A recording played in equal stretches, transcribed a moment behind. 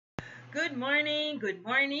Good morning,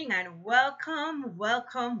 and welcome,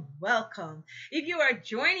 welcome, welcome. If you are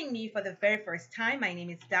joining me for the very first time, my name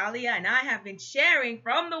is Dahlia, and I have been sharing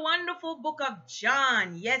from the wonderful book of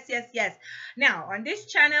John. Yes, yes, yes. Now, on this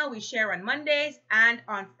channel, we share on Mondays and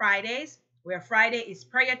on Fridays. Where Friday is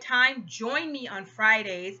prayer time. Join me on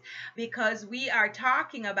Fridays because we are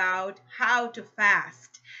talking about how to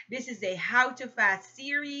fast. This is a how to fast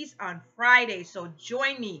series on Friday, so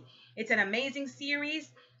join me. It's an amazing series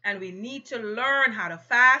and we need to learn how to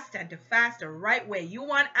fast and to fast the right way. You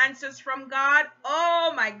want answers from God?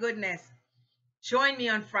 Oh my goodness. Join me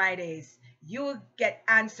on Fridays. You'll get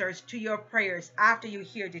answers to your prayers after you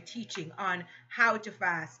hear the teaching on how to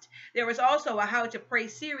fast. There was also a how to pray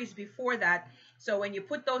series before that. So when you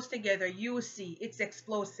put those together, you'll see it's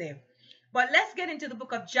explosive. But let's get into the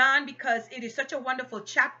book of John because it is such a wonderful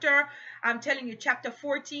chapter. I'm telling you, chapter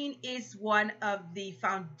 14 is one of the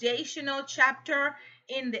foundational chapter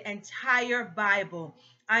in the entire Bible.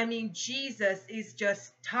 I mean, Jesus is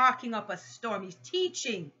just talking up a storm. He's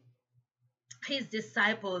teaching his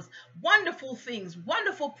disciples wonderful things,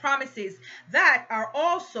 wonderful promises that are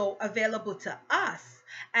also available to us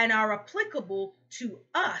and are applicable to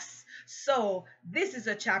us. So this is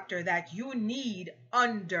a chapter that you need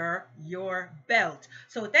under your belt.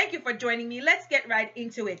 So thank you for joining me. Let's get right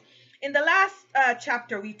into it. In the last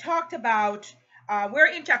chapter, we talked about, we're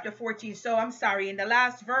in chapter 14, so I'm sorry, in the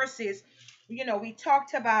last verses, we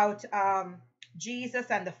talked about Jesus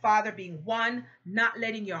and the Father being one, not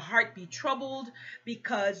letting your heart be troubled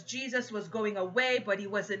because Jesus was going away, but he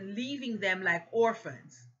wasn't leaving them like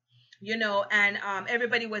orphans, and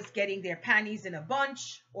everybody was getting their panties in a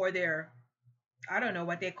bunch or their, I don't know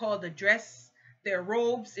what they call the dress, their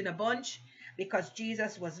robes in a bunch because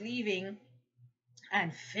Jesus was leaving.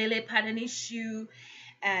 And Philip had an issue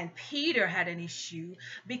and Peter had an issue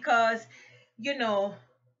because, you know,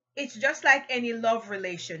 it's just like any love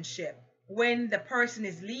relationship. When the person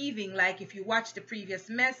is leaving, like if you watch the previous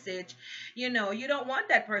message, you don't want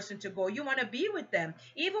that person to go. You want to be with them.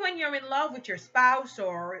 Even when you're in love with your spouse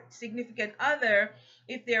or significant other,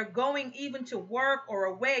 if they're going even to work or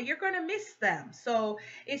away, you're going to miss them. So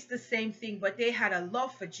it's the same thing, but they had a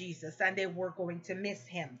love for Jesus and they were going to miss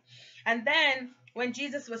him. And then when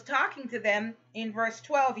Jesus was talking to them in verse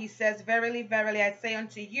 12, he says, "Verily, verily, I say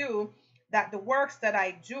unto you, that the works that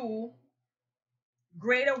I do,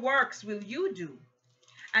 greater works will you do."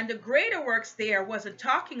 And the greater works there wasn't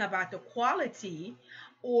talking about the quality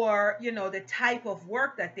or, the type of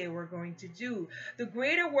work that they were going to do. The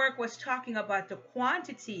greater work was talking about the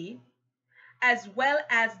quantity as well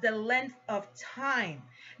as the length of time.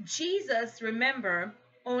 Jesus, remember,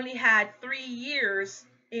 only had 3 years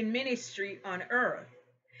in ministry on earth.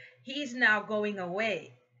 He's now going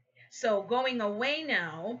away. So going away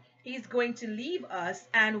now, he's going to leave us,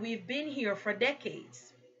 and we've been here for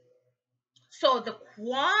decades. So the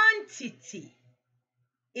quantity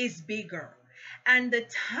is bigger, and the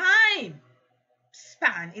time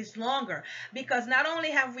span is longer because not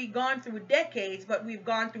only have we gone through decades, but we've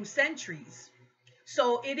gone through centuries.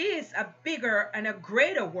 So it is a bigger and a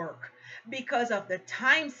greater work because of the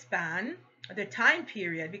time span, the time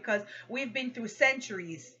period, because we've been through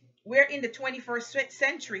centuries. We're in the 21st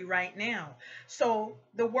century right now. So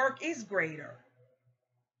the work is greater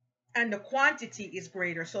and the quantity is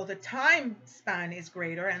greater. So the time span is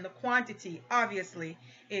greater and the quantity obviously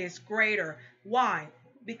is greater. Why?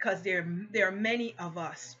 Because there are many of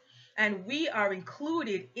us. And we are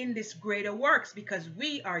included in this greater works because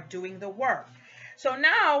we are doing the work. So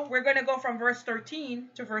now we're going to go from verse 13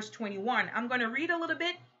 to verse 21. I'm going to read a little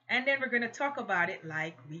bit and then we're going to talk about it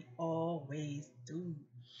like we always do.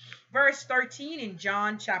 Verse 13 in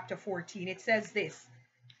John chapter 14, it says this: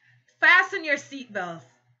 "Fasten your seatbelts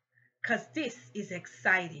because this is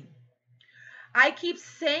exciting." I keep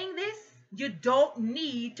saying this. You don't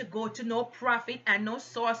need to go to no prophet and no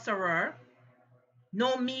sorcerer,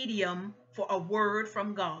 no medium for a word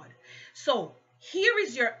from God. So here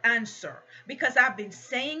is your answer, because I've been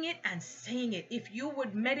saying it and saying it. If you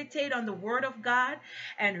would meditate on the word of God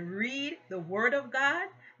and read the word of God,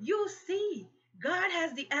 you'll see God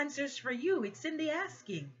has the answers for you. It's in the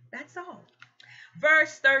asking. That's all.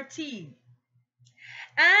 Verse 13.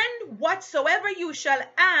 "And whatsoever you shall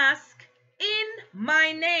ask in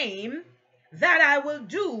my name, that I will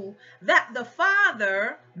do, that the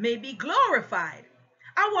Father may be glorified."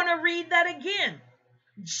 I want to read that again.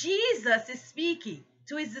 Jesus is speaking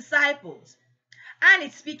to his disciples, and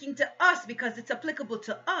it's speaking to us because it's applicable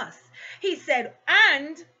to us. He said,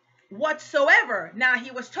 "And whatsoever." Now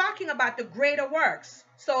he was talking about the greater works.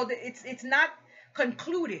 So it's not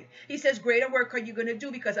concluded. He says, "Greater work are you going to do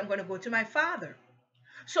because I'm going to go to my Father."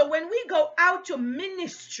 So when we go out to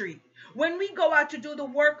ministry, when we go out to do the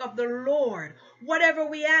work of the Lord, whatever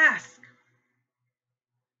we ask,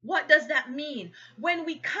 what does that mean? When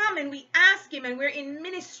we come and we ask Him and we're in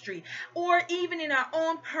ministry, or even in our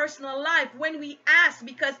own personal life, when we ask,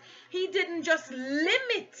 because He didn't just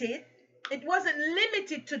limit it, it wasn't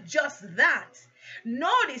limited to just that.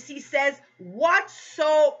 Notice He says,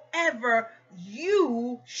 whatsoever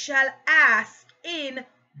you shall ask in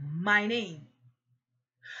my name.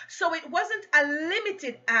 So it wasn't a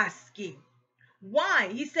limited asking. Why?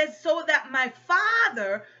 He says, so that my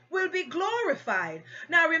Father will be glorified.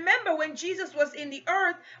 Now remember, when Jesus was in the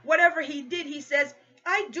earth, whatever He did, He says,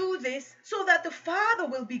 I do this so that the Father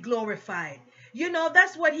will be glorified. You know,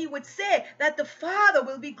 that's what He would say, that the Father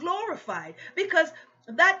will be glorified, because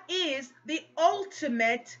that is the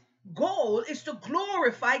ultimate goal, is to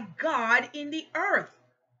glorify God in the earth.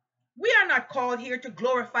 We are not called here to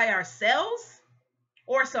glorify ourselves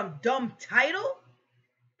or some dumb title.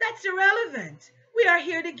 That's irrelevant. We are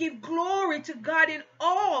here to give glory to God in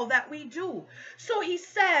all that we do. So He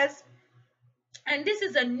says, and this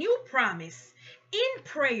is a new promise, in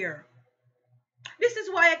prayer. This is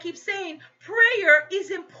why I keep saying prayer is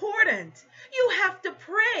important. You have to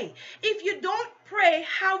pray. If you don't pray,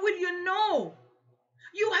 how will you know?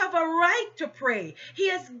 You have a right to pray. He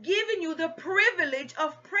has given you the privilege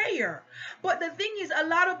of prayer. But the thing is, a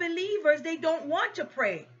lot of believers, they don't want to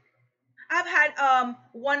pray. I've had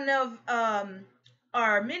one of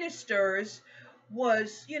our ministers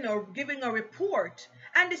was, giving a report,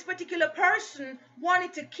 and this particular person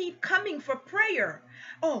wanted to keep coming for prayer.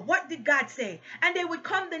 Oh, what did God say? And they would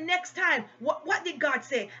come the next time. What did God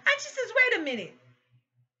say? And she says, wait a minute.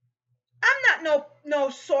 I'm not no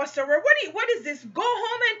sorcerer. What is this? Go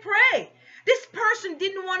home and pray. This person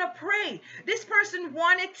didn't want to pray. This person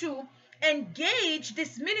wanted to engage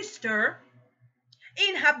this minister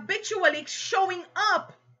in habitually showing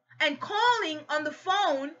up and calling on the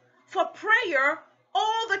phone for prayer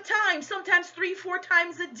all the time, sometimes 3-4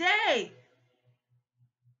 times a day.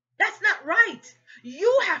 That's not right.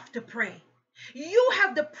 You have to pray. You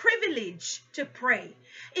have the privilege to pray.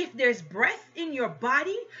 If there's breath in your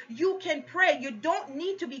body, you can pray. You don't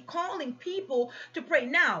need to be calling people to pray.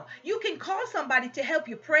 Now, you can call somebody to help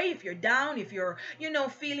you pray if you're down, if you're,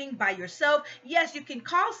 feeling by yourself. Yes, you can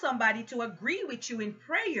call somebody to agree with you in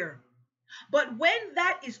prayer. But when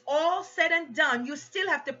that is all said and done, you still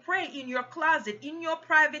have to pray in your closet, in your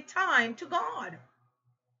private time to God.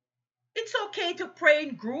 It's okay to pray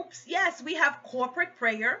in groups. Yes, we have corporate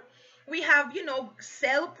prayer. We have,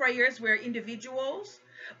 cell prayers where individuals.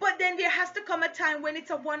 But then there has to come a time when it's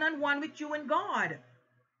a one-on-one with you and God,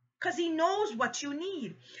 because He knows what you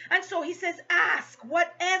need. And so He says, ask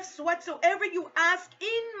whatsoever you ask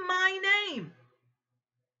in my name.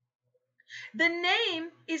 The name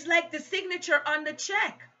is like the signature on the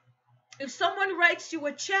check. If someone writes you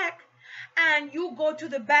a check and you go to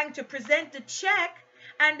the bank to present the check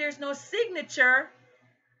and there's no signature,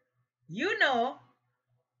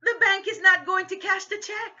 the bank is not going to cash the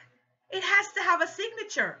check. It has to have a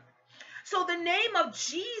signature. So the name of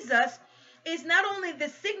Jesus is not only the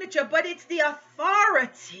signature, but it's the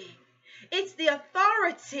authority. It's the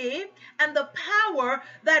authority and the power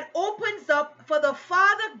that opens up for the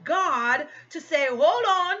Father God to say, hold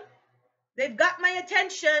on, they've got my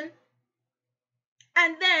attention.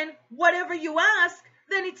 And then whatever you ask,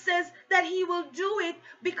 then it says that He will do it,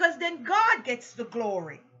 because then God gets the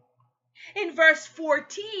glory. In verse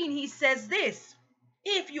 14, He says this,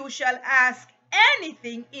 if you shall ask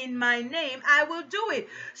anything in my name, I will do it.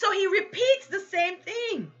 So He repeats the same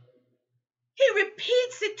thing. He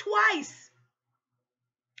repeats it twice.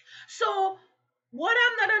 So what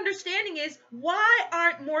I'm not understanding is, why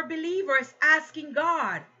aren't more believers asking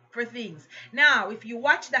God for things? Now, if you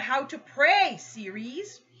watch the How to Pray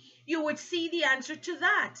series, you would see the answer to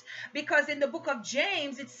that. Because in the book of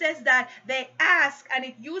James, it says that they ask, and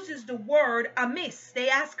it uses the word amiss. They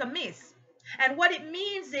ask amiss. And what it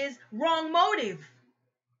means is wrong motive.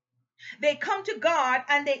 They come to God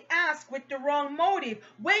and they ask with the wrong motive.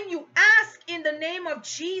 When you ask in the name of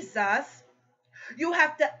Jesus, you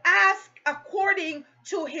have to ask according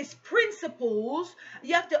to His principles.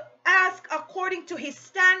 You have to ask according to His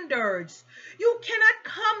standards. You cannot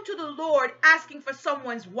come to the Lord asking for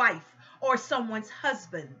someone's wife or someone's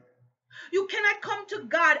husband. You cannot come to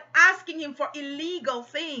God asking Him for illegal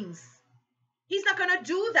things. He's not going to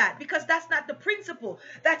do that, because that's not the principle.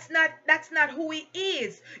 That's not who He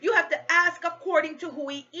is. You have to ask according to who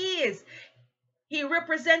He is. He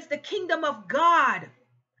represents the kingdom of God.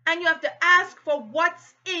 And you have to ask for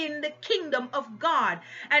what's in the kingdom of God.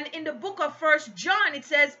 And in the book of 1 John, it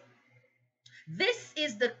says This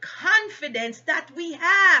is the confidence that we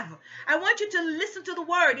have. I want you to listen to the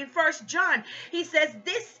word in First John. He says,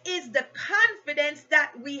 this is the confidence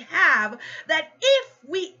that we have, that if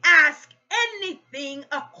we ask anything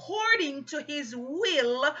according to his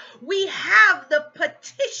will, we have the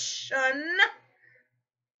petition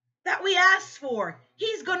that we ask for.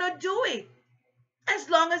 He's going to do it as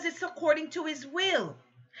long as it's according to his will.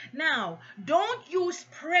 Now, don't use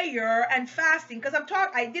prayer and fasting, because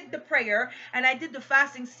I did the prayer and I did the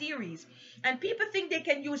fasting series, and people think they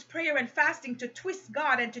can use prayer and fasting to twist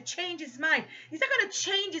God and to change his mind. He's not going to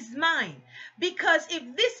change his mind, because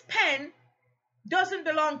if this pen doesn't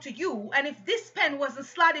belong to you, and if this pen wasn't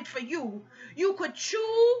slotted for you, you could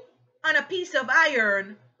chew on a piece of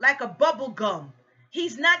iron like a bubble gum.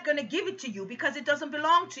 He's not going to give it to you because it doesn't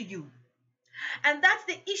belong to you. And that's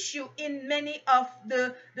the issue in many of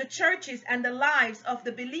the churches and the lives of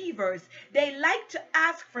the believers. They like to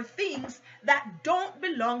ask for things that don't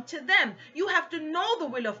belong to them. You have to know the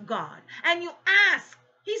will of God, and you ask.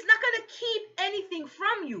 He's not going to keep anything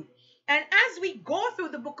from you. And as we go through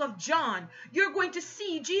the book of John, you're going to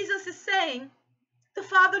see Jesus is saying, the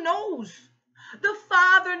Father knows. The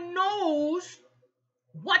Father knows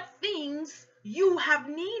what things you have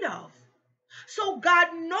need of. So God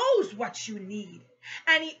knows what you need,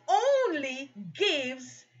 and he only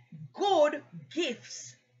gives good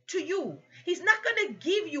gifts to you. He's not going to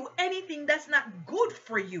give you anything that's not good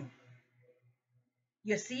for you.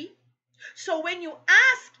 You see? So when you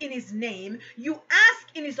ask in his name, you ask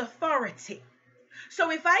in his authority.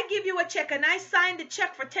 So if I give you a check and I sign the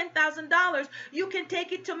check for $10,000, you can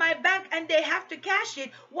take it to my bank and they have to cash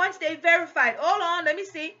it once they verified. Hold on, let me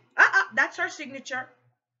see. That's her signature.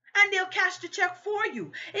 And they'll cash the check for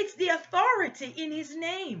you. It's the authority in his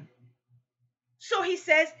name. So he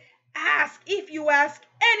says, ask. If you ask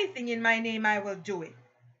anything in my name, I will do it.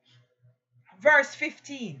 Verse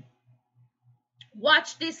 15.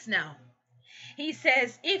 Watch this now. He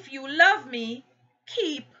says, if you love me,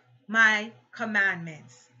 keep my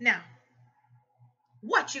commandments. Now,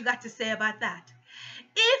 what you got to say about that?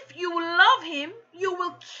 If you love him, you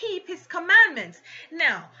will keep his commandments.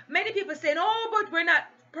 Now, many people say, oh, but we're not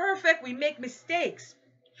perfect. We make mistakes.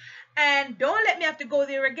 And don't let me have to go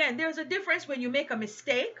there again. There's a difference when you make a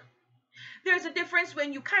mistake. There's a difference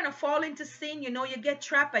when you kind of fall into sin, you get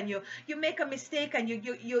trapped and you make a mistake and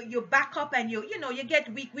you back up and you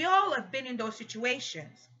get weak. We all have been in those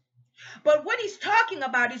situations. But what he's talking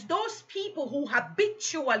about is those people who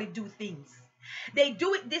habitually do things. They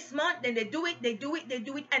do it this month, then they do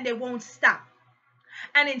it, and they won't stop.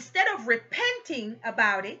 And instead of repenting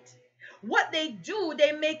about it, what they do,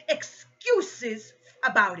 they make excuses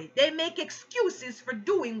about it. They make excuses for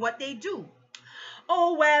doing what they do.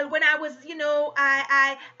 Oh, well, when I was,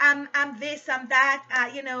 I'm this, I'm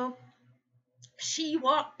that, she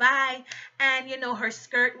walked by and, her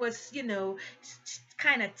skirt was,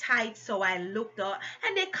 kind of tight. So I looked up,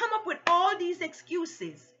 and they come up with all these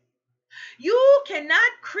excuses. You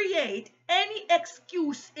cannot create any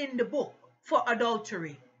excuse in the book for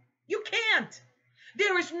adultery. You can't.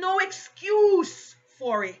 There is no excuse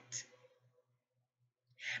for it.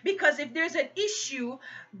 Because if there's an issue,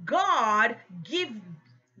 God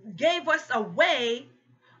gave us a way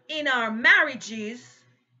in our marriages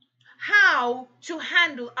how to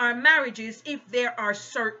handle our marriages if there are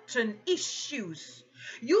certain issues.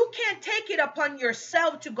 You can't take it upon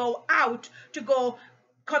yourself to go out to go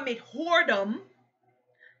commit whoredom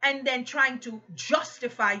and then trying to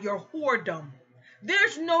justify your whoredom.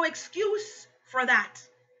 There's no excuse for that.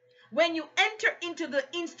 When you enter into the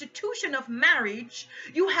institution of marriage,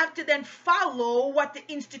 you have to then follow what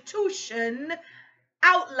the institution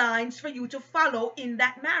outlines for you to follow in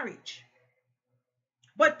that marriage.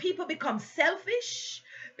 But people become selfish,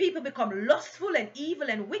 people become lustful and evil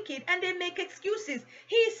and wicked, and they make excuses.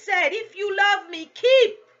 He said, if you love me,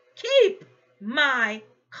 keep my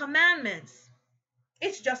commandments.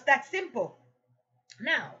 It's just that simple.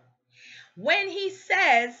 Now, when he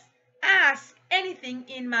says, ask anything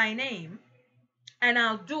in my name and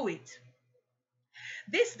I'll do it,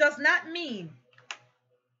 this does not mean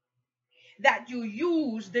that you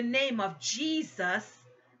use the name of Jesus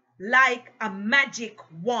like a magic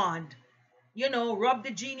wand. Rub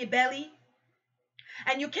the genie belly.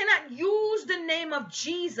 And you cannot use the name of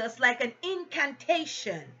Jesus like an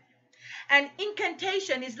incantation. An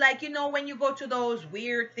incantation is like, when you go to those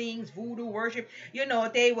weird things, voodoo worship,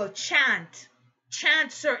 they will chant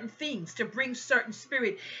certain things to bring certain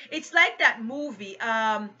spirit. It's like that movie.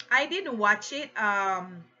 I didn't watch it. I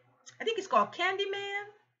think it's called Candyman.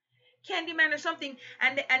 Candyman or something,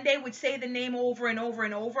 and they would say the name over and over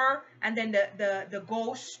and over, and then the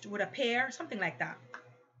ghost would appear, something like that.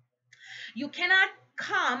 You cannot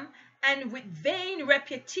come and with vain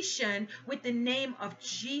repetition with the name of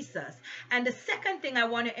Jesus. And the second thing I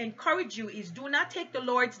want to encourage you is do not take the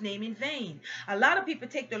Lord's name in vain. A lot of people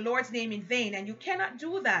take the Lord's name in vain, and you cannot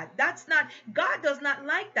do that. That's not, God does not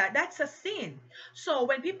like that. That's a sin. So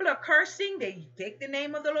when people are cursing, they take the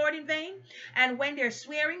name of the Lord in vain. And when they're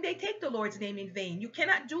swearing, they take the Lord's name in vain. You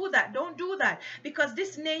cannot do that. Don't do that, because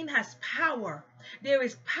this name has power. There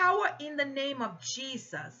is power in the name of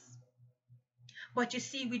Jesus. But you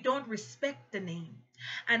see, we don't respect the name.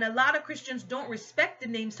 And a lot of Christians don't respect the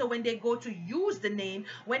name. So when they go to use the name,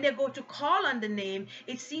 when they go to call on the name,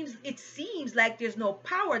 it seems like there's no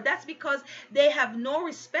power. That's because they have no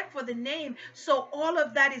respect for the name. So all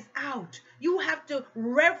of that is out. You have to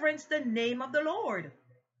reverence the name of the Lord.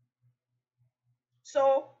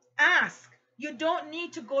 So ask. You don't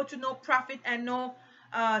need to go to no prophet and no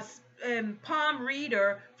palm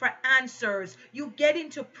reader for answers. You get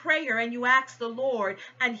into prayer and you ask the Lord,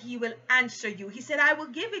 and he will answer you. He said, I will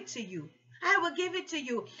give it to you. I will give it to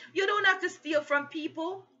you. You don't have to steal from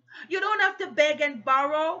people. You don't have to beg and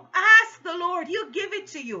borrow. Ask the Lord. He'll give it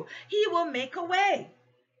to you. He will make a way.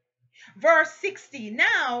 Verse 60.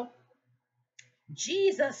 Now,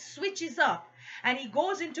 Jesus switches up. And he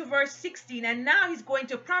goes into verse 16, and now he's going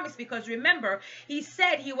to promise, because remember, he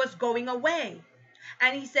said he was going away.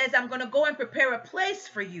 And he says, I'm going to go and prepare a place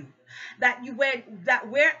for you, that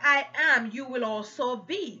where I am, you will also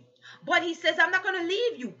be. But he says, I'm not going to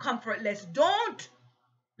leave you comfortless. Don't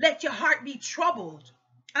let your heart be troubled.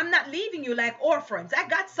 I'm not leaving you like orphans. I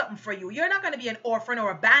got something for you. You're not going to be an orphan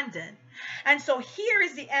or abandoned. And so here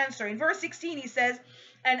is the answer. In verse 16, he says,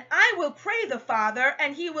 and I will pray the Father,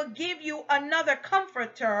 and he will give you another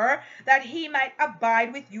comforter, that he might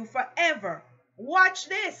abide with you forever. Watch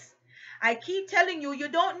this. I keep telling you, you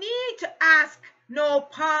don't need to ask no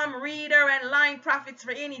palm reader and lying prophets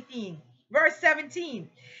for anything. Verse 17,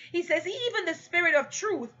 he says, even the Spirit of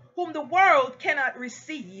truth, whom the world cannot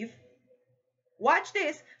receive. Watch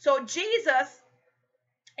this. So Jesus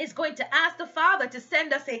is going to ask the Father to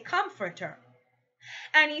send us a comforter.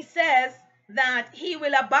 And he says that he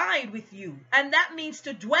will abide with you. And that means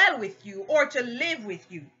to dwell with you or to live with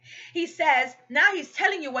you. He says, now he's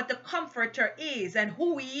telling you what the comforter is and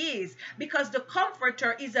who he is, because the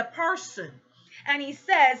comforter is a person. And he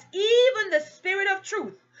says, even the Spirit of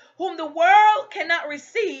truth, whom the world cannot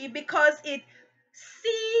receive because it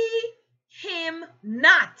see him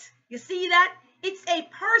not. You see that? It's a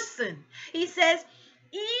person. He says,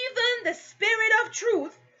 even the Spirit of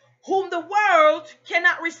truth, whom the world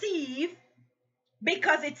cannot receive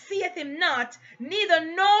because it seeth him not, neither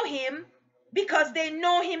know him because they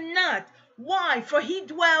know him not. Why? For he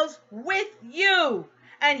dwells with you,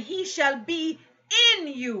 and he shall be in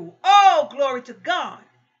you. Oh, glory to God.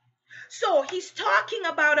 So he's talking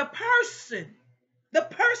about a person, the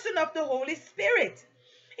person of the Holy Spirit.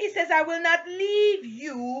 He says, I will not leave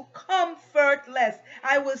you comfortless.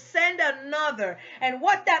 I will send another. And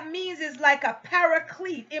what that means is like a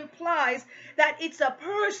paraclete, implies that it's a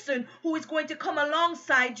person who is going to come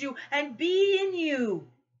alongside you and be in you,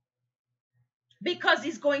 because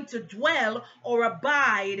he's going to dwell or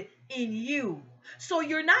abide in you. So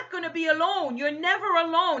you're not going to be alone. You're never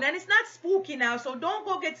alone. And it's not spooky now. So don't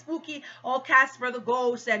go get spooky, oh, Casper the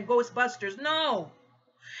Ghost and Ghostbusters. No.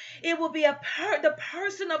 It will be the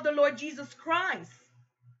person of the Lord Jesus Christ.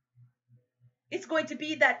 It's going to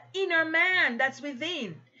be that inner man that's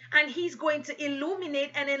within. And he's going to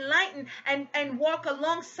illuminate and enlighten and walk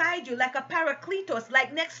alongside you like a paracletos,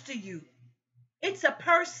 like next to you. It's a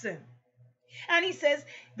person. And he says,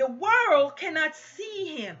 the world cannot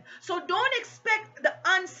see him. So don't expect the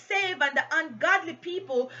unsaved and the ungodly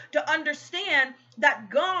people to understand that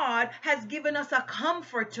God has given us a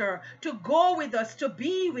comforter to go with us, to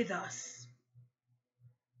be with us.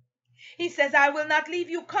 He says, I will not leave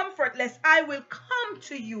you comfortless. I will come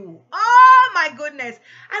to you. Oh my goodness.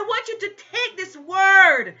 I want you to take this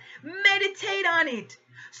word, meditate on it.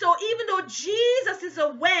 So even though Jesus is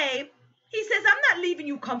away, he says, I'm not leaving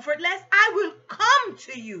you comfortless. I will come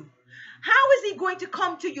to you. How is he going to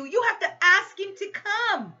come to you? You have to ask him to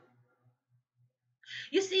come.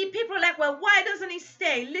 You see, people are like, well, why doesn't he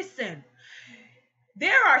stay? Listen,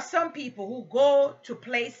 there are some people who go to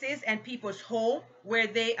places and people's home where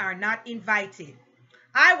they are not invited.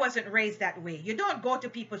 I wasn't raised that way. You don't go to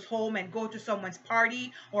people's home and go to someone's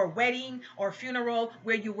party or wedding or funeral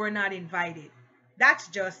where you were not invited. That's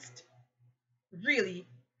just really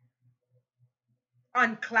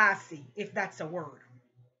unclassy, if that's a word.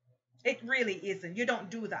 It really isn't. You don't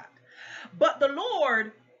do that. But the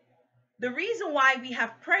Lord, the reason why we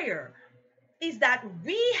have prayer is that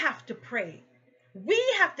we have to pray. We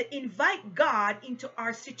have to invite God into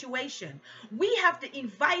our situation. We have to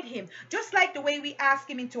invite him, just like the way we ask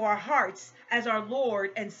him into our hearts as our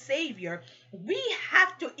Lord and Savior. We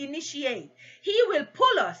have to initiate. He will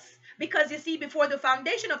pull us because, you see, before the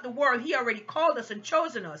foundation of the world, he already called us and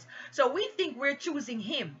chosen us. So we think we're choosing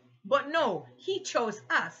him. But no, he chose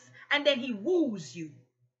us. And then he woos you.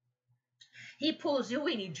 He pulls you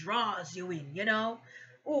in. He draws you in, you know.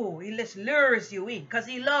 Oh, he just lures you in because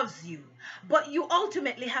he loves you. But you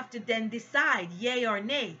ultimately have to then decide yay or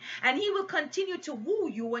nay. And he will continue to woo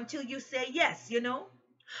you until you say yes, you know.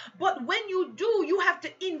 But when you do, you have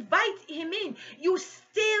to invite him in. You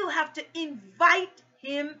still have to invite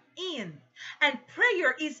him in. And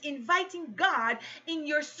prayer is inviting God in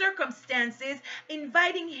your circumstances,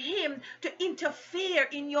 inviting him to interfere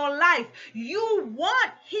in your life. You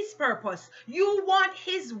want his purpose. You want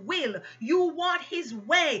his will. You want his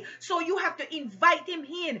way. So you have to invite him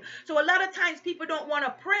in. So a lot of times people don't want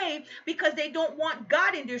to pray because they don't want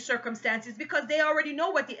God in their circumstances, because they already know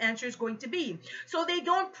what the answer is going to be. So they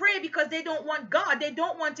don't pray because they don't want God. They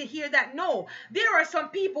don't want to hear that no. There are some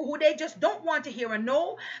people who they just don't want to hear a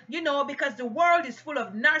no, you know, because the world is full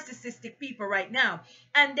of narcissistic people right now,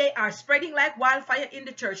 and they are spreading like wildfire in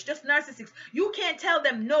the church. Just narcissists. You can't tell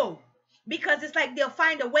them no, because it's like they'll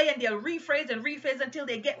find a way and they'll rephrase and rephrase until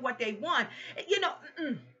they get what they want. You know,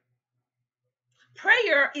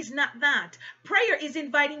 prayer is not that. Prayer is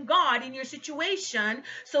inviting God in your situation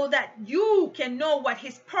so that you can know what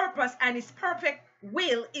his purpose and his perfect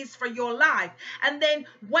will is for your life. And then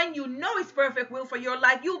when you know his perfect will for your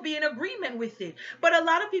life, you'll be in agreement with it. But a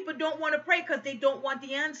lot of people don't want to pray because they don't want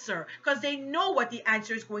the answer, because they know what the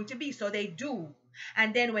answer is going to be, so they do.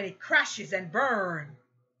 And then when it crashes and burns,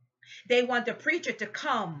 they want the preacher to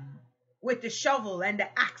come with the shovel and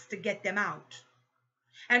the axe to get them out.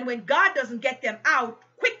 And when God doesn't get them out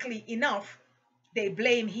quickly enough, they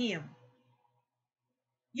blame him.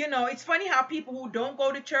 You know, it's funny how people who don't go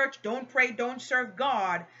to church, don't pray, don't serve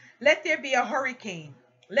God, let there be a hurricane,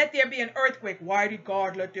 let there be an earthquake. Why did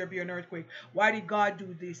God let there be an earthquake? Why did God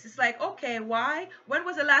do this? It's like, okay, why? When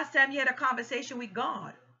was the last time you had a conversation with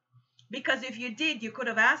God? Because if you did, you could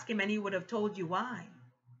have asked him and he would have told you why.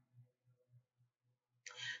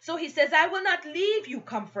 So he says, I will not leave you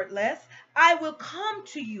comfortless. I will come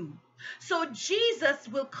to you. So Jesus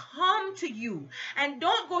will come to you. And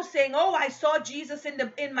don't go saying, oh, I saw Jesus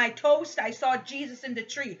in my toast. I saw Jesus in the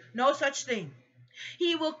tree. No such thing.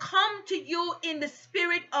 He will come to you in the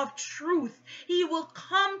spirit of truth. He will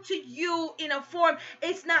come to you in a form.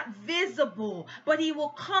 It's not visible, but he will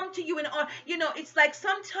come to you in, you know, it's like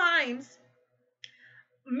sometimes,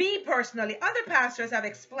 me personally, other pastors have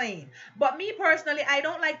explained, but me personally, I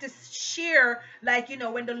don't like to share, like, you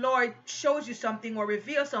know, when the Lord shows you something or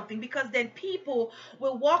reveals something, because then people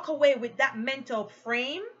will walk away with that mental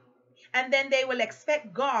frame, and then they will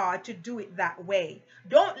expect God to do it that way.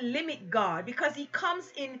 Don't limit God, because he comes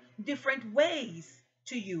in different ways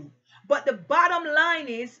to you. But the bottom line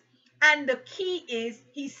is, and the key is,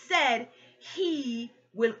 he said he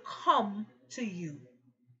will come to you.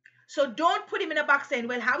 So don't put him in a box saying,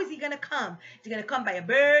 well, how is he going to come? Is he going to come by a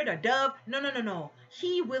bird or dove? No, no, no, no.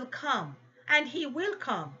 He will come, and he will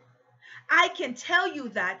come. I can tell you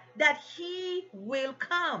that he will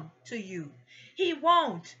come to you. He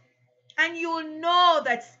won't. And you'll know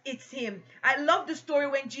that it's him. I love the story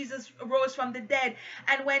when Jesus rose from the dead,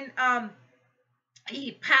 and when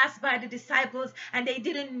he passed by the disciples and they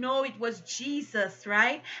didn't know it was Jesus,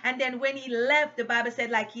 right? And then when he left, the Bible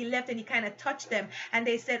said, like, he left and he kind of touched them, and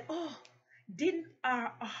they said, oh, didn't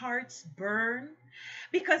our hearts burn?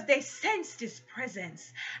 Because they sensed his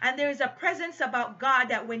presence. And there is a presence about God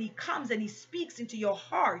that when he comes and he speaks into your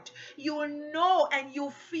heart, you'll know and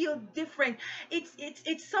you'll feel different.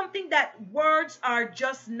 It's something that words are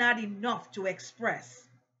just not enough to express.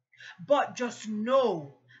 But just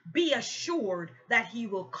know, be assured that he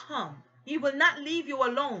will come. He will not leave you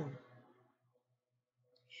alone.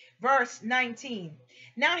 Verse 19.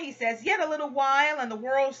 Now he says, yet a little while, and the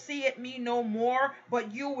world seeth me no more,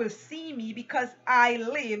 but you will see me, because I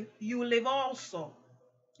live, you live also.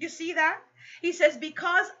 You see that? He says,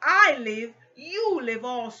 because I live, you live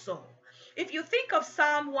also. If you think of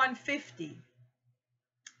Psalm 150,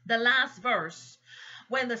 the last verse,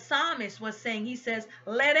 when the psalmist was saying, he says,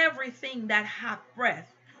 let everything that hath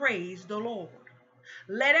breath praise the Lord.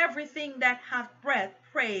 Let everything that hath breath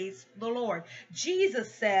praise the Lord.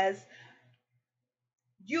 Jesus says,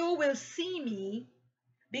 you will see me,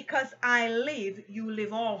 because I live, you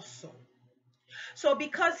live also. So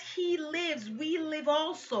because he lives, we live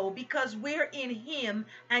also, because we're in him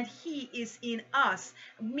and he is in us,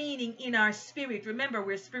 meaning in our spirit. Remember,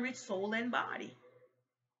 we're spirit, soul, and body.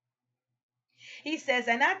 He says,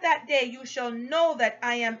 and at that day you shall know that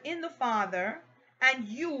I am in the Father, and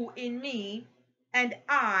you in me, and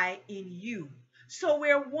I in you. So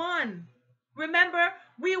we're one. Remember,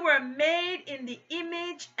 we were made in the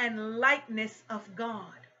image and likeness of God.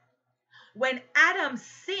 When Adam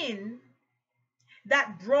sinned,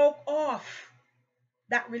 that broke off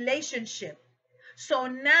that relationship. So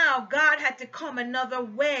now God had to come another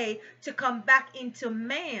way to come back into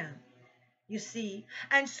man, you see.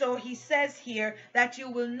 And so he says here that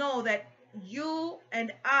you will know that you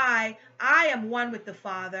and I am one with the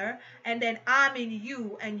Father, and then I'm in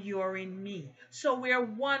you and you're in me. So we're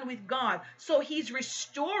one with God. So he's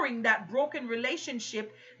restoring that broken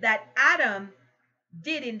relationship that Adam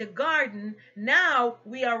did in the garden. Now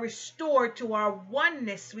we are restored to our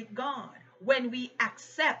oneness with God when we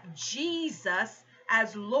accept Jesus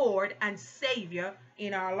as Lord and Savior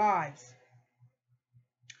in our lives.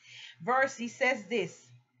 He says this,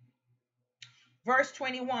 verse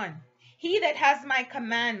 21, he that has my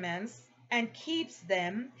commandments and keeps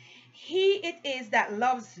them, he it is that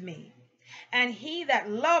loves me. And he that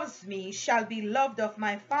loves me shall be loved of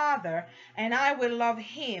my Father, and I will love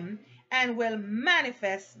him and will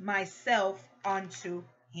manifest myself unto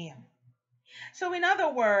him. So in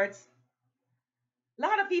other words, a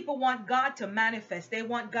lot of people want God to manifest. They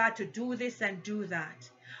want God to do this and do that.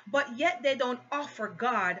 But yet they don't offer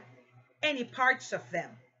God any parts of them.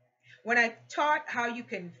 When I taught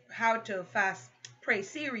how to fast pray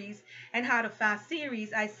series and how to fast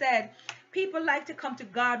series, I said people like to come to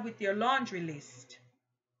God with their laundry list.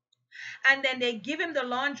 And then they give him the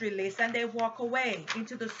laundry list and they walk away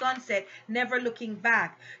into the sunset, never looking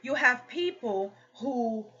back. You have people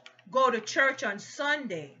who go to church on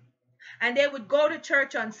Sunday, and they would go to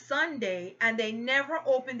church on Sunday and they never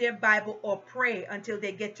open their Bible or pray until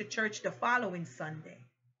they get to church the following Sunday.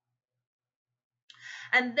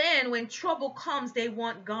 And then when trouble comes, they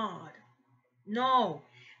want God. No,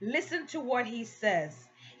 listen to what he says.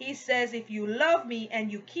 He says, if you love me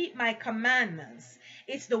and you keep my commandments,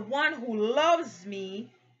 it's the one who loves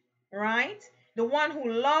me, right? The one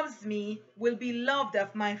who loves me will be loved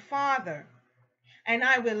of my Father, and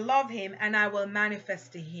I will love him and I will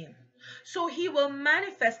manifest to him. So he will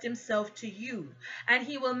manifest himself to you, and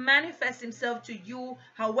he will manifest himself to you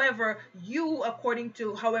however you, according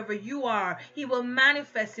to however you are, he will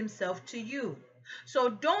manifest himself to you. So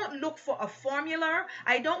don't look for a formula.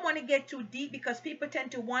 I don't want to get too deep because people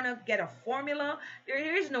tend to want to get a formula.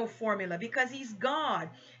 There is no formula because he's God.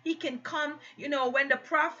 He can come, when the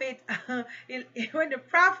prophet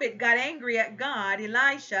got angry at God,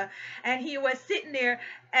 Elisha, and he was sitting there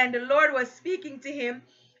and the Lord was speaking to him,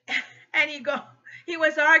 and he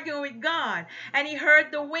was arguing with God, and he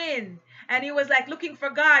heard the wind, and he was like looking for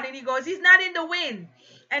God, and he goes, he's not in the wind.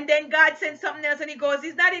 And then God sent something else, and he goes,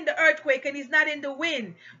 he's not in the earthquake, and he's not in the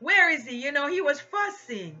wind. Where is he? He was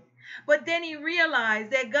fussing. But then he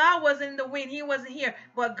realized that God wasn't in the wind. He wasn't here.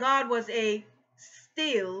 But God was a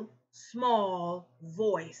still small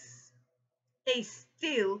voice. A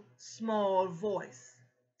still small voice.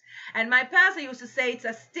 And my pastor used to say it's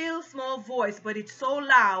a still small voice, but it's so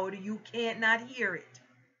loud you can't not hear it.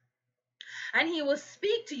 And he will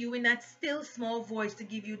speak to you in that still small voice to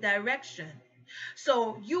give you direction.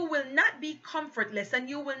 So you will not be comfortless and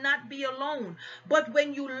you will not be alone. But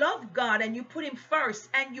when you love God and you put him first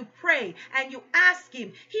and you pray and you ask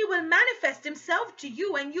him, he will manifest himself to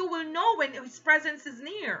you, and you will know when his presence is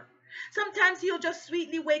near. Sometimes he'll just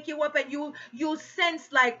sweetly wake you up and you'll sense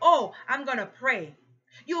like, oh, I'm going to pray.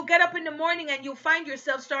 You'll get up in the morning and you'll find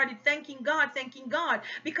yourself started thanking God,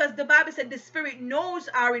 because the Bible said the Spirit knows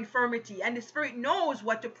our infirmity and the Spirit knows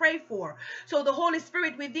what to pray for. So the Holy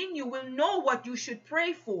Spirit within you will know what you should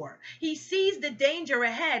pray for. He sees the danger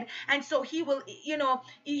ahead, and so he will,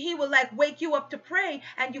 he will like wake you up to pray,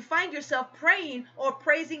 and you find yourself praying or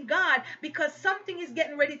praising God because something is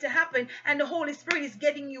getting ready to happen and the Holy Spirit is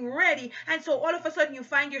getting you ready. And so all of a sudden you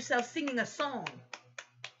find yourself singing a song.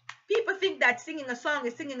 People think that singing a song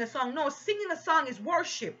is singing a song. No, singing a song is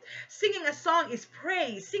worship. Singing a song is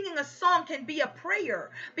praise. Singing a song can be a prayer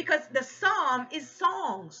because the psalm is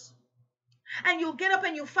songs. And you'll get up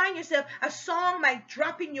and you'll find yourself, a song might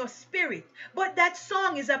drop in your spirit, but that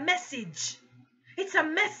song is a message. It's a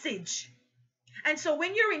message. And so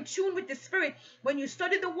when you're in tune with the Spirit, when you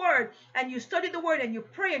study the Word and you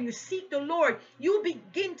pray and you seek the Lord, you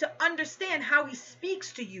begin to understand how he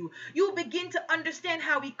speaks to you. You begin to understand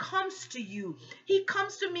how he comes to you. He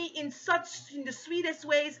comes to me in the sweetest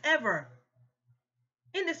ways ever.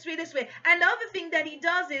 in the sweetest way. And the other thing that he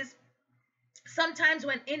does is sometimes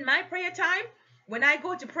when in my prayer time, when I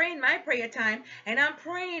go to pray in my prayer time and I'm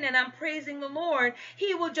praying and I'm praising the Lord,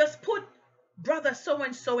 he will just put brother so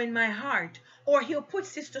and so in my heart, or he'll put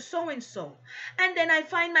sister so and so. And then I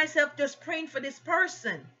find myself just praying for this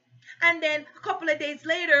person. And then a couple of days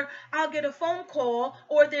later, I'll get a phone call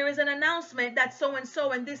or there is an announcement that so and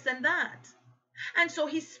so and this and that. And so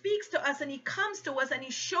he speaks to us and he comes to us and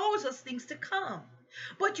he shows us things to come.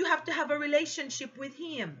 But you have to have a relationship with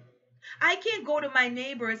him. I can't go to my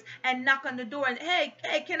neighbors and knock on the door and, hey,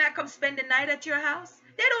 can I come spend the night at your house?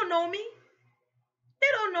 They don't know me. They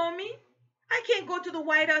don't know me. I can't go to the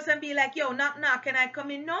White House and be like, yo, knock, knock, can I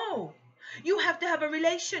come in? No. You have to have a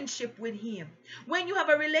relationship with him. When you have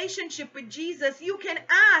a relationship with Jesus, you can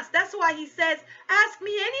ask. That's why he says, ask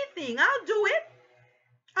me anything. I'll do it.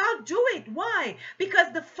 I'll do it. Why?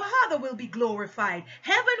 Because the Father will be glorified.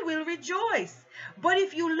 Heaven will rejoice. But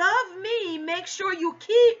if you love me, make sure you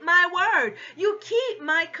keep my word. You keep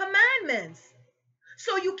my commandments.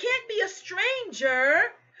 So you can't be a stranger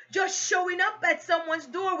just showing up at someone's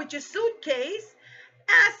door with your suitcase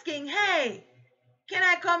asking, hey, can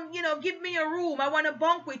I come, give me a room. I want to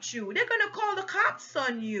bunk with you. They're going to call the cops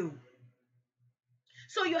on you.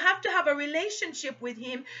 So you have to have a relationship with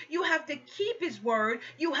him. You have to keep his word.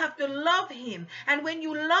 You have to love him. And when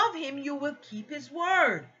you love him, you will keep his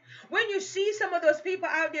word. When you see some of those people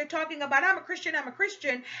out there talking about, I'm a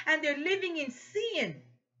Christian, and they're living in sin.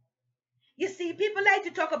 You see, people like to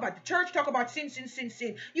talk about the church, talk about sin, sin, sin,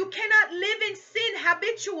 sin. You cannot live in sin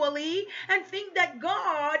habitually and think that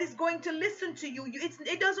God is going to listen to you.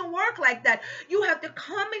 It doesn't work like that. You have to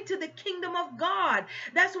come into the kingdom of God.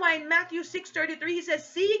 That's why in Matthew 6:33, he says,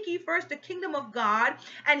 seek ye first the kingdom of God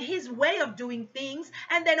and his way of doing things,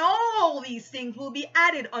 and then all these things will be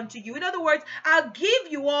added unto you. In other words, I'll give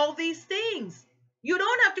you all these things. You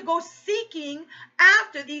don't have to go seeking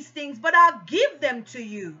after these things, but I'll give them to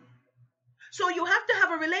you. So you have to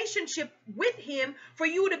have a relationship with him for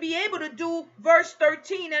you to be able to do verse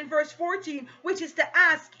 13 and verse 14, which is to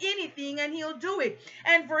ask anything and he'll do it.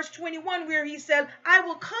 And verse 21 where he said, I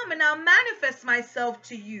will come and I'll manifest myself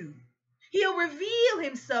to you. He'll reveal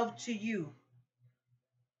himself to you.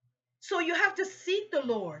 So you have to seek the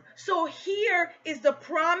Lord. So here is the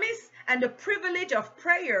promise and the privilege of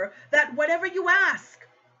prayer that whatever you ask,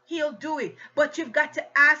 he'll do it. But you've got to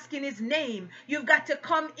ask in his name. You've got to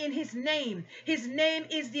come in his name. His name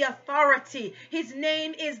is the authority. His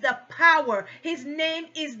name is the power. His name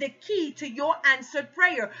is the key to your answered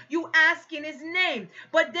prayer. You ask in his name.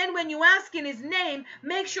 But then when you ask in his name,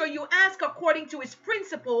 make sure you ask according to his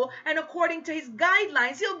principle and according to his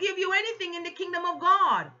guidelines. He'll give you anything in the kingdom of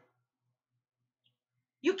God.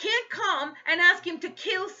 You can't come and ask him to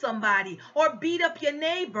kill somebody or beat up your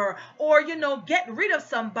neighbor or, get rid of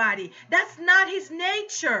somebody. That's not his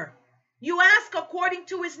nature. You ask according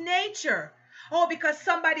to his nature. Oh, because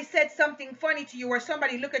somebody said something funny to you or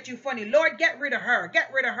somebody look at you funny. Lord, get rid of her.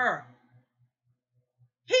 Get rid of her.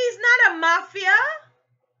 He's not a mafia.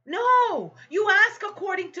 No, you ask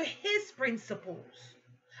according to his principles,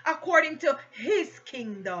 according to his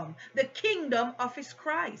kingdom, the kingdom of his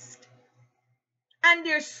Christ. And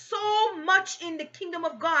there's so much in the kingdom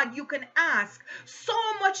of God you can ask, so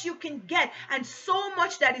much you can get, and so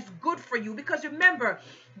much that is good for you. Because remember,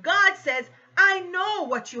 God says, I know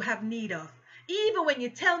what you have need of. Even when you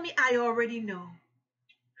tell me, I already know.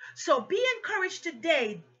 So be encouraged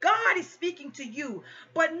today. God is speaking to you,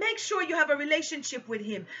 but make sure you have a relationship with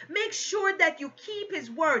him. Make sure that you keep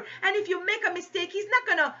his word. And if you make a mistake, he's not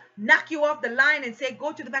going to knock you off the line and say,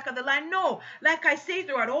 go to the back of the line. No, like I say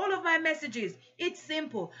throughout all of my messages, it's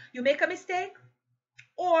simple. You make a mistake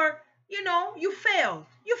or, you failed.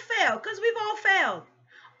 You failed because we've all failed.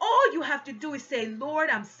 All you have to do is say, Lord,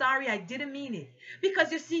 I'm sorry, I didn't mean it.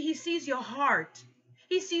 Because you see, he sees your heart.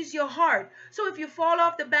 He sees your heart. So if you fall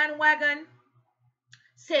off the bandwagon,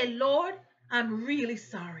 say, Lord, I'm really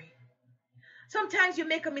sorry. Sometimes you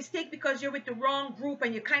make a mistake because you're with the wrong group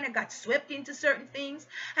and you kind of got swept into certain things.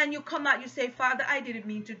 And you come out, you say, Father, I didn't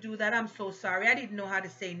mean to do that. I'm so sorry. I didn't know how to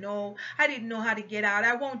say no. I didn't know how to get out.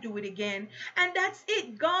 I won't do it again. And that's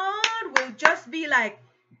it. God will just be like,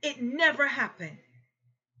 it never happened.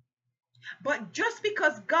 But just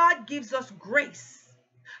because God gives us grace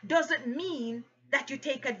doesn't mean that you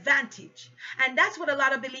take advantage. And that's what a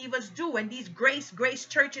lot of believers do. And these grace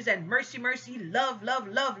churches and mercy, love.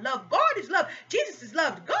 God is love. Jesus is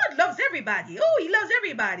love. God loves everybody. Oh, he loves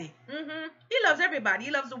everybody. He loves everybody.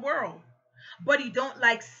 He loves the world. But he don't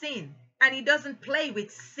like sin. And he doesn't play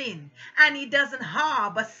with sin. And he doesn't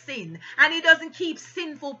harbor sin. And he doesn't keep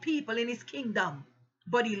sinful people in his kingdom.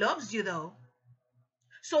 But he loves you though.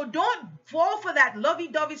 So don't fall for that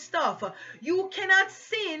lovey-dovey stuff. You cannot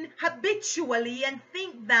sin habitually and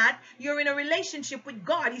think that you're in a relationship with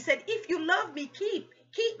God. He said, if you love me, keep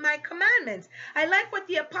my commandments. I like what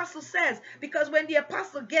the apostle says, because when the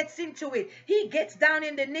apostle gets into it, he gets down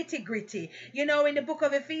in the nitty-gritty. You know, in the book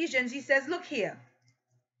of Ephesians, he says, look here.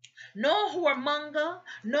 No whoremonger,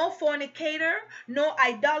 no fornicator, no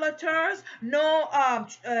idolaters, no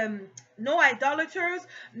idolaters,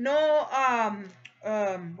 no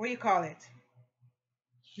what do you call it?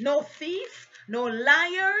 No thief, no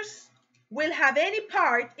liars will have any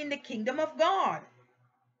part in the kingdom of God.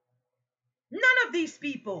 None of these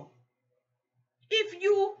people. If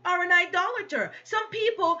you are an idolater, some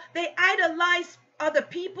people, they idolize other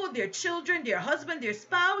people, their children, their husband, their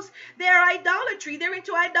spouse. They're idolatry. They're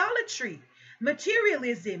into idolatry.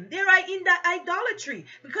 Materialism. They're in that idolatry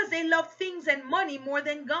because they love things and money more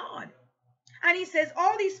than God. And he says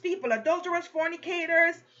all these people, adulterers,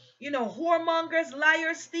 fornicators, whoremongers,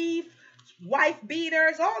 liars, thieves, wife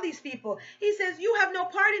beaters, all these people. He says you have no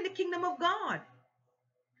part in the kingdom of God.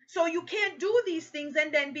 So you can't do these things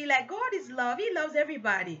and then be like, God is love. He loves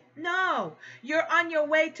everybody. No, you're on your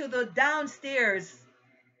way to the downstairs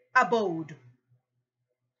abode.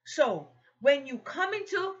 So when you come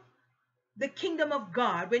into the kingdom of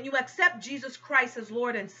God, when you accept Jesus Christ as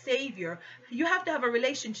Lord and Savior, you have to have a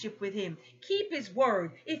relationship with him. Keep his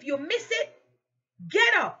word. If you miss it,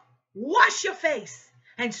 get up, wash your face,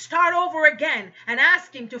 and start over again and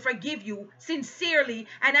ask him to forgive you sincerely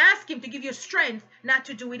and ask him to give you strength not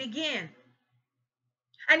to do it again.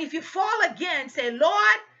 And if you fall again, say,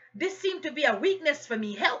 Lord, this seemed to be a weakness for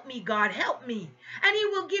me. Help me, God, help me. And he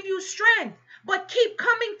will give you strength. But keep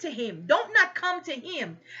coming to him. Don't not come to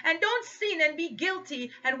him. And don't sin and be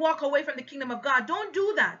guilty and walk away from the kingdom of God. Don't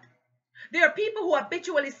do that. There are people who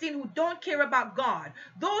habitually sin who don't care about God.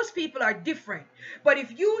 Those people are different. But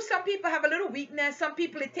if some people have a little weakness. Some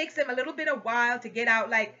people, it takes them a little bit of while to get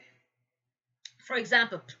out. Like, for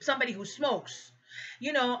example, somebody who smokes.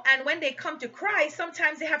 And when they come to Christ,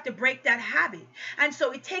 sometimes they have to break that habit. And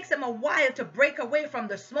so it takes them a while to break away from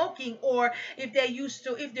the smoking, or if they're used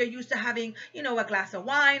to having, a glass of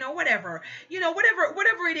wine or whatever,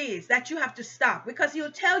 whatever it is that you have to stop, because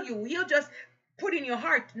he'll just put in your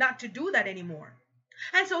heart not to do that anymore.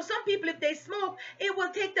 And so some people, if they smoke, it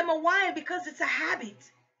will take them a while because it's a habit.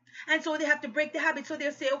 And so they have to break the habit. So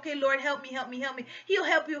they'll say, okay, Lord, help me, help me, help me. He'll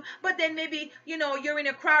help you. But then maybe, you're in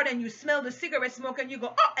a crowd and you smell the cigarette smoke and you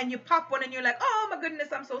go, oh, and you pop one and you're like, oh my goodness,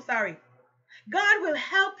 I'm so sorry. God will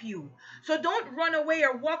help you. So don't run away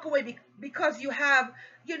or walk away because you have,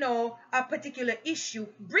 a particular issue.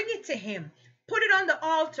 Bring it to him. Put it on the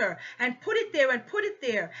altar and put it there and put it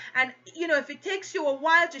there. And, if it takes you a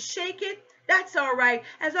while to shake it, that's all right.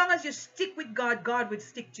 As long as you stick with God, God will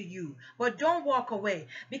stick to you. But don't walk away,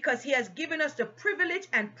 because he has given us the privilege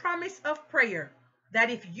and promise of prayer that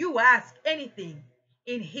if you ask anything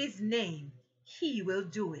in his name, he will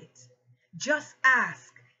do it. Just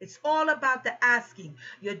ask. It's all about the asking.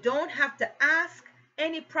 You don't have to ask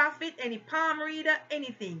any prophet, any palm reader,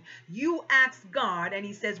 anything. You ask God, and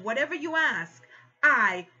he says, whatever you ask,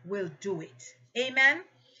 I will do it. Amen.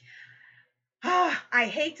 I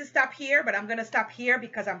hate to stop here, but I'm going to stop here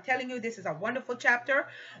because I'm telling you this is a wonderful chapter.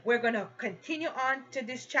 We're going to continue on to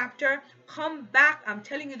this chapter. Come back. I'm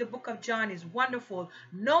telling you, the book of John is wonderful.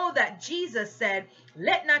 Know that Jesus said,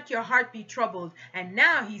 let not your heart be troubled. And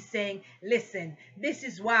now he's saying, listen, this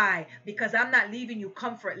is why, because I'm not leaving you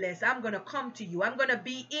comfortless. I'm going to come to you. I'm going to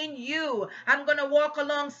be in you. I'm going to walk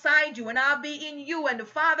alongside you, and I'll be in you, and the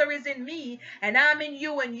Father is in me, and I'm in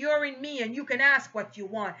you, and you're in me, and you can ask what you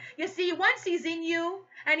want. You see, once he's in you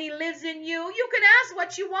and he lives in you, you can ask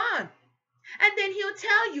what you want. And then he'll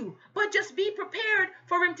tell you, but just be prepared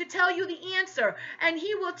for him to tell you the answer. And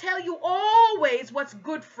he will tell you always what's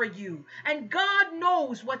good for you. And God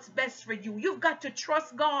knows what's best for you. You've got to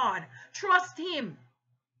trust God. Trust him.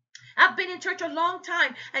 I've been in church a long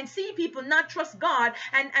time and see people not trust God,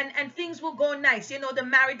 and things will go nice. The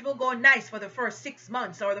marriage will go nice for the first 6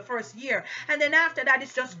 months or the first year. And then after that,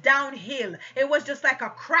 it's just downhill. It was just like a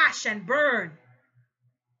crash and burn.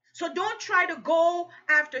 So don't try to go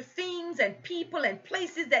after things and people and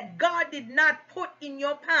places that God did not put in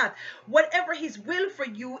your path. Whatever his will for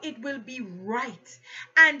you, it will be right.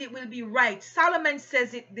 And it will be right. Solomon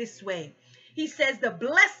says it this way. He says, the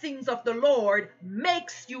blessings of the Lord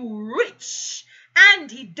makes you rich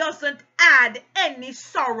and he doesn't add any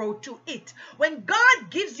sorrow to it. When God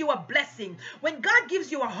gives you a blessing, when God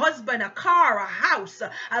gives you a husband, a car, a house,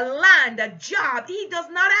 a land, a job, he does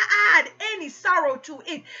not add any sorrow to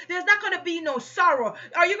it. There's not going to be no sorrow.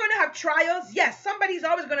 Are you going to have trials? Yes, somebody's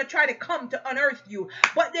always going to try to come to unearth you,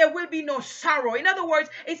 but there will be no sorrow. In other words,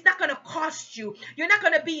 it's not going to cost you. You're not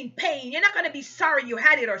going to be in pain. You're not going to be sorry you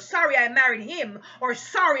had it, or sorry I married him, or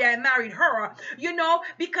sorry I married her,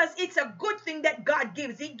 because it's a good thing that God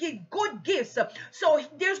gives. He gives good gifts. So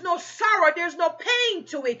there's no sorrow, there's no pain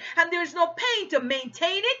to it, and there's no pain to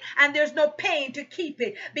maintain it, and there's no pain to keep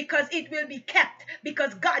it, because it will be kept,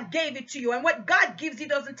 because God gave it to you, and what God gives he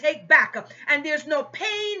doesn't take back. And there's no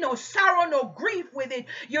pain, no sorrow, no grief with it.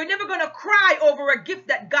 You're never going to cry over a gift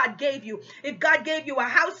that God gave you. If God gave you a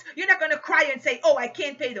house, you're not going to cry and say, oh, I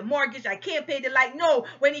can't pay the mortgage, I can't pay the light. No,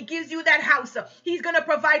 when he gives you that house, he's going to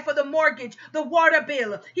provide for the mortgage, the water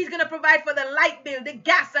bill. He's going to provide for the light bill, the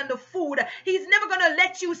gas, and the food. He's never going to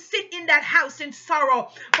let you sit in that house in sorrow.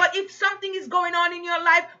 But if something is going on in your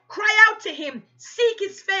life, cry out to him, seek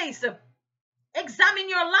his face. Examine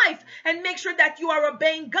your life and make sure that you are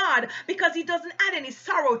obeying God, because he doesn't add any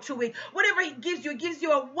sorrow to it. Whatever he gives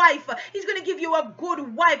you a wife. He's going to give you a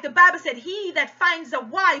good wife. The Bible said, he that finds a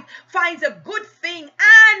wife finds a good thing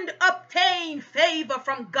and obtain favor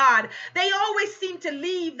from God. They always seem to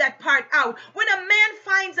leave that part out. When a man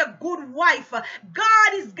finds a good wife,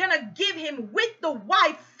 God is going to give him with the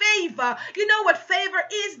wife favor. You know what favor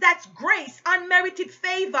is? That's grace, unmerited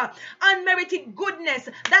favor, unmerited goodness.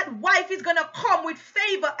 That wife is going to come with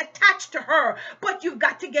favor attached to her. But you've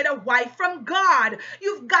got to get a wife from God.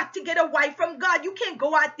 You've got to get a wife from God. You can't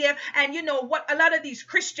go out there and what a lot of these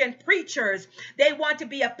Christian preachers, they want to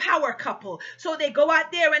be a power couple. So they go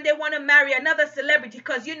out there and they want to marry another celebrity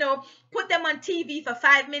because, put them on TV for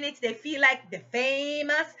 5 minutes. They feel like they're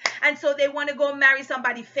famous. And so they want to go marry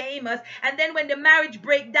somebody famous. And then when the marriage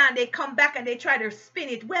breaks down, they come back and they try to spin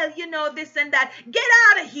it. Well, this and that. Get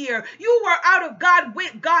out of here. You were out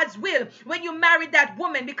of God's will when you married that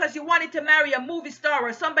woman, because you wanted to marry a movie star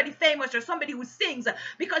or somebody famous or somebody who sings,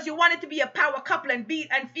 because you wanted to be a power couple and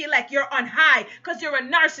feel like you're on high because you're a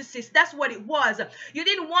narcissist. That's what it was. You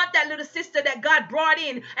didn't want that little sister that God brought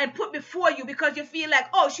in and put before you because you feel like,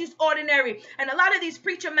 oh, she's ordinary. And a lot of these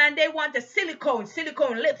preacher men, they want the silicone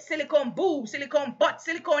lips, silicone boobs, silicone butt,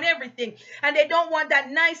 silicone everything. And they don't want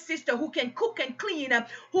that nice sister who can cook and clean,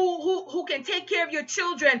 who can take care of your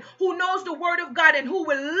children, who knows the word of God, and who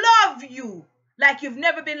will love you like you've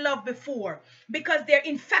never been loved before, because they're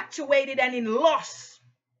infatuated and in lust.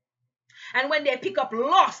 And when they pick up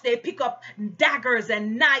lust, they pick up daggers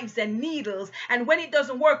and knives and needles. And when it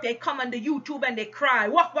doesn't work, they come on the YouTube and they cry,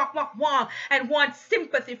 wah, wah, wah, wah, and want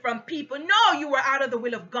sympathy from people. No, you were out of the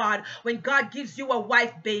will of God. When God gives you a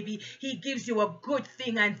wife, baby, he gives you a good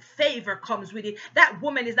thing, and favor comes with it. That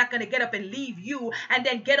woman is not going to get up and leave you and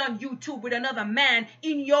then get on YouTube with another man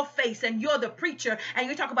in your face, and you're the preacher, and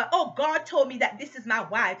you talk about, oh, God told me that this is my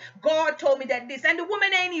wife. God told me that this. And the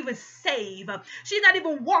woman ain't even saved. She's not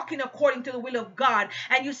even walking according to the will of God.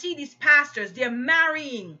 And you see these pastors, they're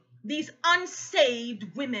marrying these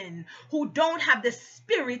unsaved women who don't have the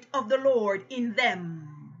Spirit of the Lord in them,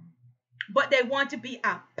 but they want to be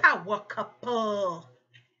a power couple.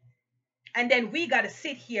 And then we got to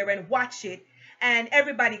sit here and watch it, and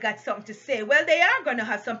everybody got something to say. Well, they are going to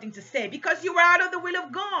have something to say because you were out of the will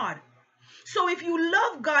of God. So if you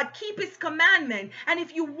love God, keep his commandment. And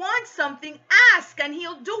if you want something, ask and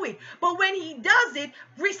he'll do it. But when he does it,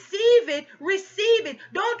 receive it, receive it.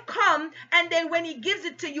 Don't come and then when he gives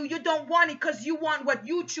it to you, you don't want it because you want what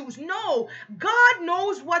you choose. No, God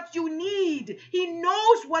knows what you need. He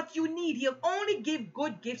knows what you need. He'll only give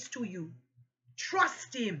good gifts to you.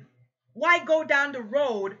 Trust him. Why go down the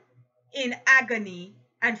road in agony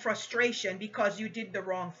and frustration because you did the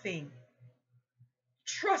wrong thing?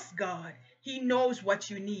 Trust God. He knows what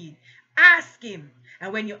you need. Ask him.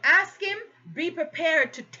 And when you ask him, be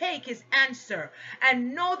prepared to take his answer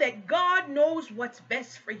and know that God knows what's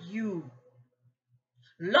best for you.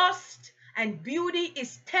 Lust and beauty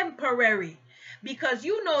is temporary. Because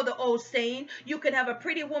you know the old saying, you can have a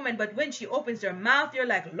pretty woman, but when she opens her mouth, you're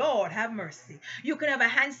like, Lord, have mercy. You can have a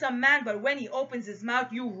handsome man, but when he opens his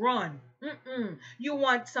mouth, you run. You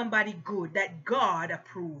want somebody good that God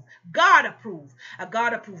approve. God approve. A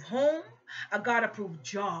God approved home, a God approved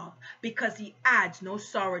job, because he adds no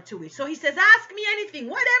sorrow to it. So he says, ask me anything,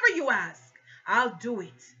 whatever you ask, I'll do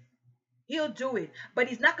it. He'll do it, but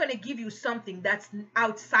he's not going to give you something that's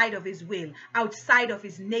outside of his will, outside of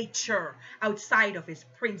his nature, outside of his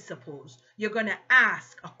principles. You're going to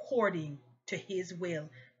ask according to his will,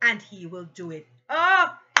 and he will do it.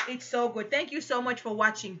 Oh, It's so good. Thank you so much for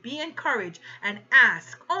watching. Be encouraged and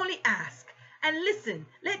ask. Only ask. And listen,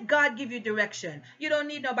 let God give you direction. You don't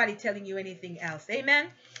need nobody telling you anything else. Amen.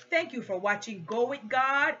 Thank you for watching. Go with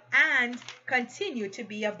God and continue to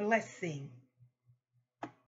be a blessing.